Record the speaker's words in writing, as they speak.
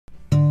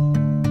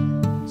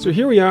So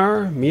here we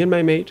are, me and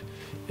my mate,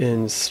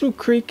 in Slough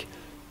Creek.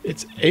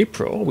 It's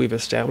April. We've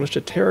established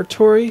a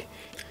territory.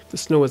 The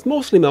snow is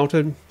mostly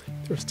melted.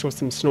 There's still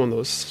some snow on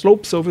those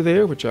slopes over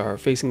there, which are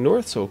facing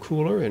north, so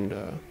cooler and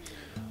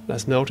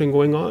less melting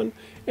going on.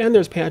 And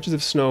there's patches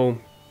of snow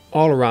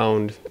all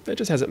around that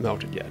just hasn't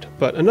melted yet.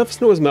 But enough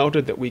snow has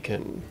melted that we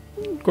can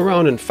go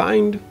around and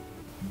find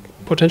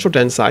potential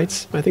den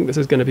sites. I think this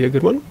is going to be a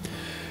good one.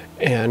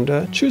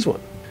 And choose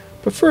one.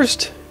 But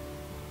first,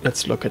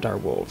 let's look at our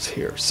wolves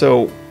here.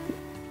 So,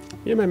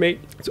 me and my mate,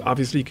 so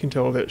obviously you can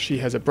tell that she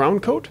has a brown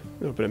coat, a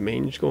little bit of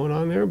mange going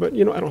on there, but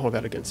you know, I don't hold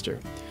that against her.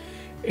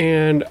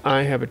 And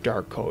I have a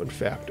dark coat. In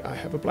fact, I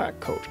have a black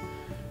coat.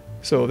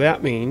 So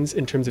that means,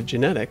 in terms of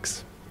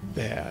genetics,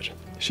 that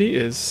she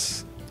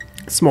is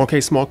small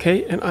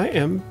k, and I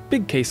am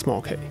big K,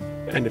 small k.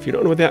 And if you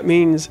don't know what that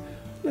means,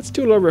 let's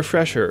do a little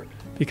refresher,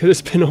 because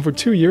it's been over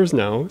 2 years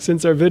now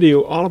since our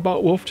video all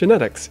about wolf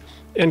genetics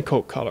and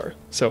coat color.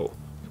 So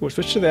we'll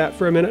switch to that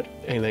for a minute,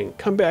 and then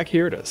come back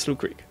here to Slough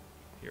Creek.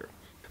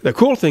 The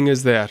cool thing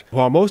is that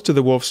while most of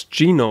the wolf's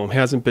genome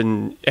hasn't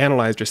been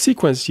analyzed or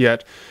sequenced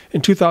yet,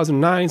 in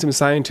 2009 some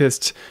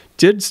scientists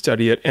did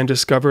study it and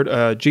discovered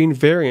a gene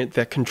variant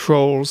that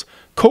controls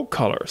coat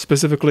color,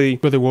 specifically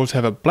whether wolves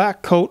have a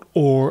black coat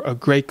or a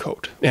gray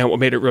coat. And what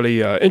made it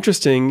really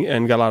interesting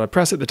and got a lot of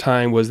press at the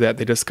time was that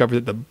they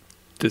discovered that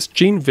this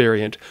gene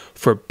variant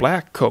for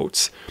black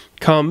coats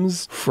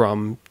comes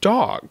from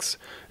dogs.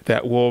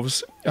 That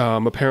wolves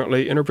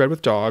apparently interbred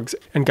with dogs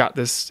and got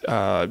this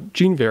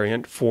gene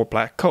variant for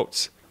black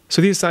coats.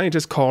 So these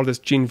scientists call this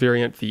gene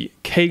variant the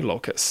K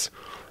locus.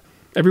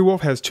 Every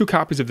wolf has 2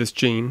 copies of this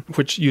gene,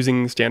 which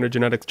using standard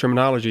genetics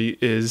terminology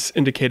is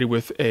indicated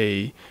with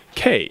a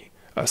K.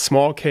 A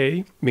small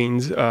k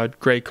means a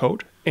gray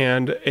coat,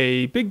 and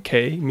a big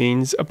K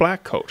means a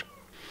black coat.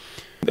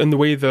 And the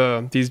way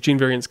these gene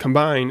variants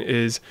combine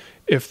is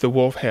if the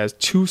wolf has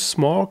 2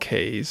 small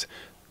k's,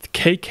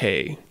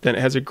 KK, then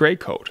it has a gray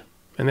coat.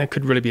 And that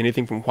could really be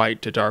anything from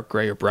white to dark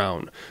gray or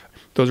brown.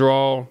 Those are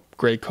all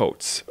gray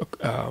coats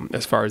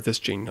as far as this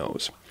gene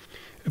knows.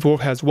 If a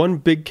wolf has 1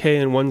 big K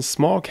and 1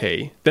 small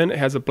k, then it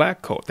has a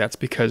black coat. That's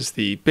because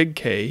the big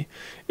K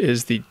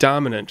is the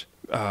dominant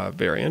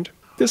variant.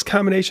 This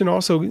combination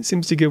also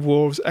seems to give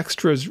wolves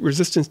extra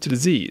resistance to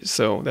disease,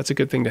 so that's a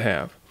good thing to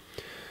have.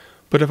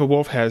 But if a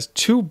wolf has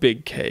 2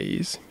 big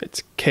Ks,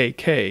 it's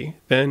KK,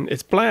 then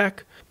it's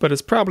black, but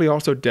it's probably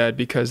also dead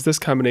because this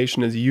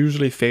combination is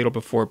usually fatal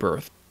before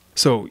birth.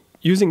 So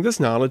using this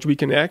knowledge, we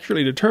can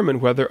accurately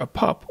determine whether a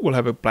pup will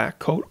have a black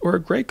coat or a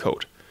gray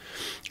coat.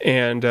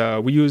 And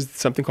we use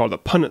something called the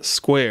Punnet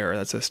Square.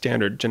 That's a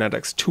standard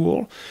genetics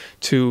tool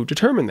to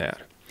determine that.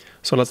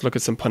 So let's look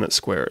at some Punnet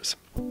Squares.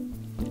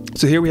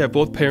 So here we have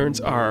both parents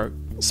are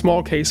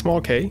small k,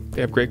 they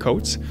have gray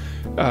coats.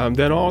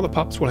 Then all the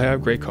pups will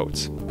have gray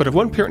coats. But if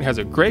one parent has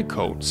a gray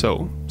coat,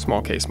 so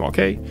small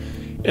k,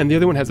 and the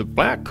other one has a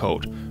black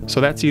coat, so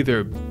that's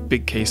either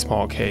big K,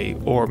 small k,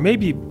 or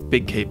maybe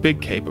big K,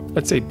 but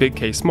let's say big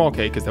K, small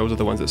k, because those are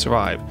the ones that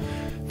survive,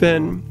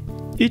 then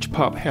each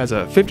pup has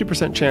a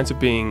 50% chance of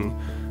being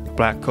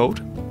black coat,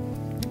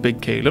 big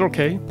K, little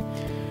k,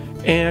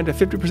 and a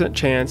 50%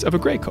 chance of a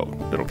gray coat,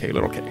 little k.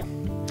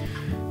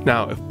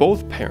 Now, if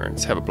both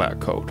parents have a black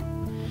coat,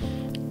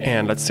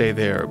 and let's say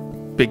they're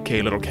big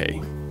K, little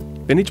k,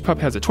 then each pup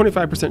has a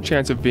 25%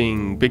 chance of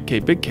being big K,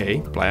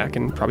 black,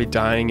 and probably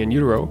dying in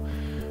utero.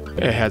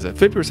 It has a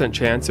 50%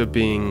 chance of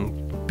being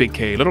big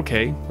K, little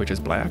k, which is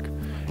black,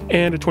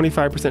 and a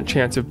 25%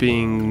 chance of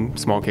being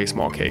small k,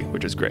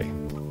 which is gray.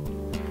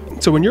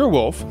 So when your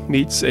wolf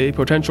meets a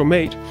potential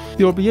mate,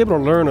 you'll be able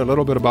to learn a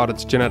little bit about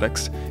its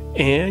genetics,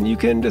 and you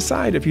can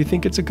decide if you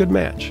think it's a good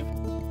match.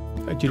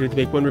 I do need to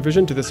make one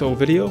revision to this old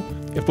video.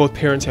 If both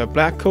parents have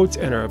black coats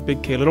and are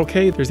big K, little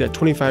k, there's that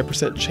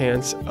 25%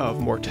 chance of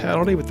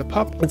mortality with the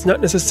pup. It's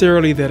not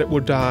necessarily that it will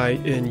die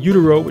in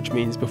utero, which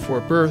means before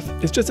birth.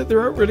 It's just that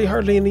there aren't really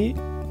hardly any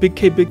big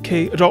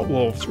K adult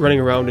wolves running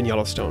around in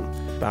Yellowstone.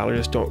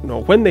 Biologists don't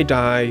know when they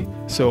die,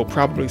 so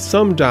probably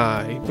some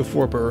die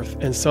before birth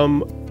and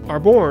some are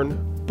born,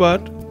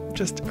 but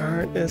just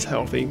aren't as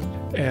healthy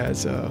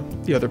as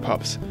the other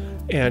pups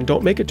and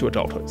don't make it to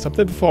adulthood.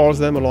 Something befalls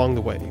them along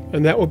the way,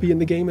 and that will be in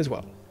the game as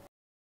well.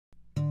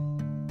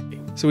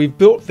 So we've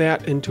built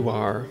that into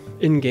our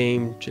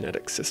in-game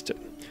genetic system.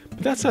 But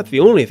that's not the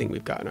only thing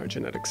we've got in our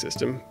genetic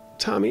system.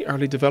 Tommi, our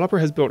lead developer,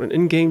 has built an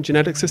in-game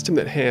genetic system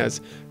that has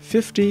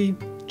 50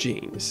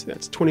 genes.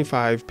 That's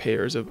 25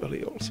 pairs of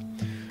alleles.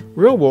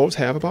 Real wolves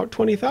have about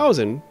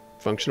 20,000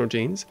 functional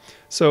genes,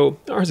 so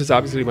ours is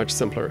obviously much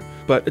simpler,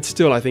 but it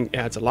still, I think,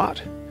 adds a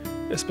lot,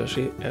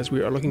 especially as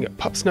we are looking at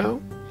pups now.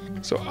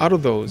 So out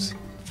of those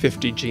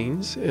 50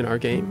 genes in our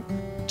game,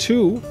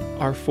 2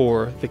 are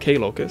for the K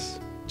locus,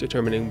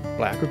 determining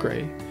black or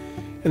gray,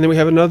 and then we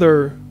have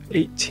another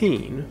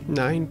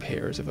 9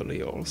 pairs of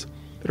alleles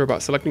that are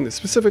about selecting the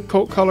specific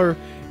coat color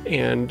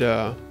and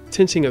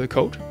tinting of the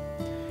coat.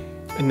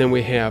 And then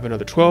we have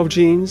another 12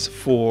 genes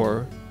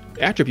for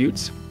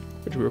attributes,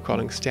 which we were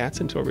calling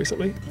stats until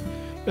recently,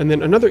 and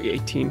then another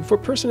 18 for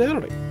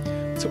personality.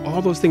 So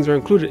all those things are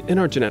included in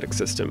our genetic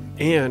system,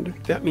 and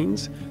that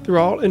means they're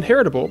all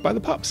inheritable by the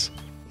pups.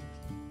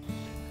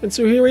 And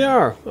so here we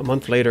are, a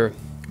month later,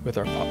 with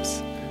our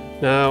pups.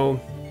 Now,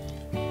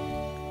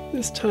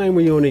 this time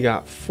we only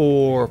got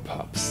 4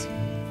 pups.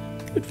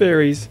 It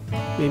varies.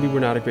 Maybe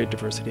we're not a great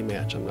diversity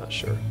match, I'm not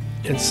sure.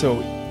 And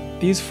so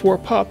these 4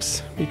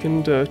 pups, we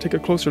can take a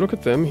closer look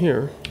at them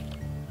here.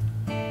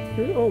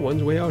 Oh,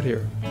 one's way out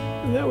here.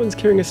 And that one's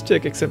carrying a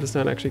stick, except it's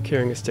not actually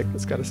carrying a stick.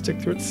 It's got a stick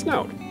through its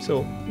snout.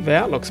 So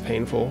that looks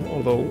painful,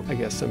 although I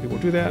guess some people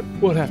do that.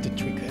 We'll have to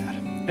tweak that.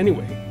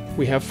 Anyway,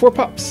 we have 4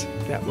 pups.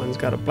 That one's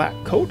got a black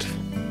coat.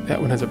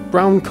 That one has a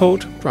brown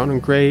coat. Brown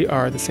and gray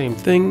are the same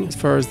thing as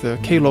far as the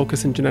K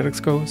locus in genetics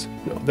goes.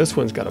 No, this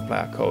one's got a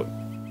black coat.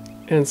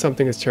 And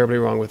something is terribly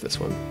wrong with this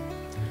one.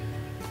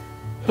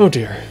 Oh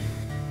dear.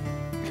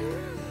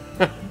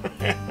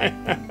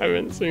 I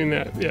haven't seen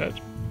that yet.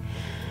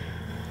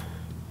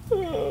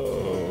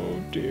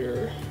 Oh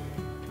dear.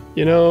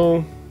 You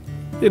know,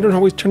 they don't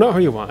always turn out how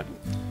you want.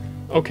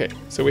 Okay,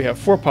 so we have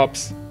 4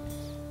 pups.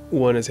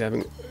 One is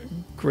having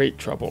great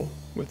trouble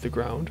with the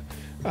ground.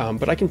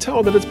 But I can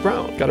tell that it's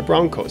brown. Got a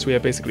brown coat. So we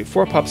have basically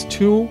 4 pups.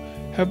 2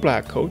 have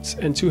black coats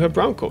and 2 have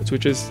brown coats,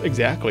 which is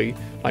exactly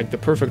like the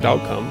perfect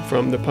outcome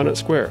from the Punnet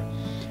Square.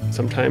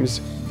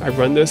 Sometimes I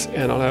run this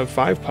and I'll have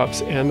 5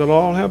 pups and they'll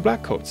all have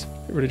black coats.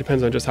 It really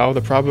depends on just how the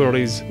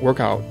probabilities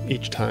work out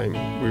each time.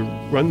 We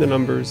run the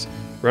numbers,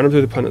 run them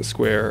through the Punnet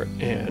Square,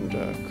 and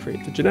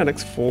create the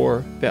genetics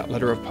for that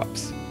litter of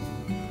pups.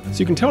 So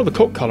you can tell the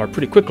coat color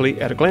pretty quickly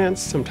at a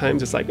glance.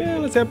 Sometimes it's like,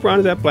 let's have brown,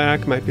 is that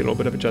black? Might be a little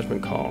bit of a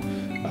judgment call.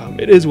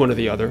 It is one or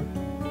the other,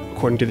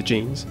 according to the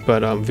genes,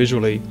 but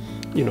visually,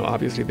 you know,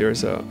 obviously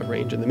there's a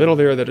range in the middle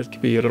there that it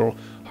could be a little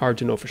hard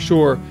to know for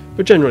sure,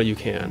 but generally you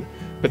can.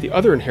 But the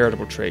other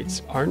inheritable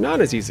traits are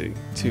not as easy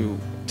to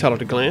tell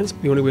at a glance.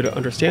 The only way to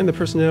understand the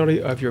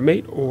personality of your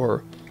mate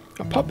or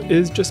a pup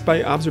is just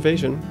by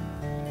observation.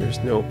 There's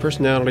no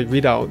personality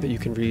readout that you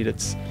can read.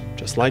 It's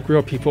just like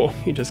real people.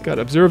 You just got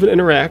to observe and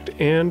interact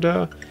and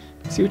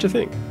see what you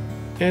think.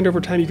 And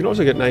over time you can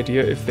also get an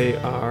idea if they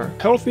are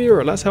healthier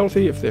or less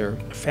healthy, if they're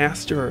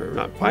faster or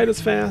not quite as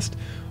fast.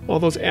 All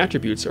those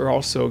attributes are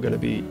also going to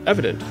be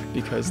evident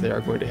because they are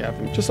going to have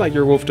them just like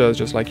your wolf does,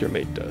 just like your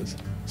mate does.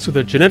 So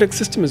the genetic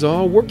system is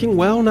all working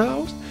well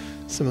now.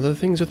 Some of the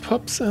things with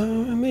pups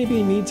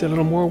maybe needs a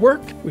little more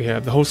work. We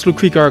have the whole Slough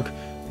Creek arc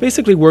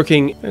basically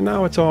working, and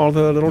now it's all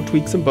the little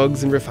tweaks and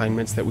bugs and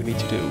refinements that we need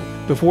to do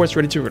before it's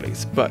ready to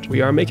release. But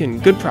we are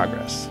making good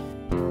progress.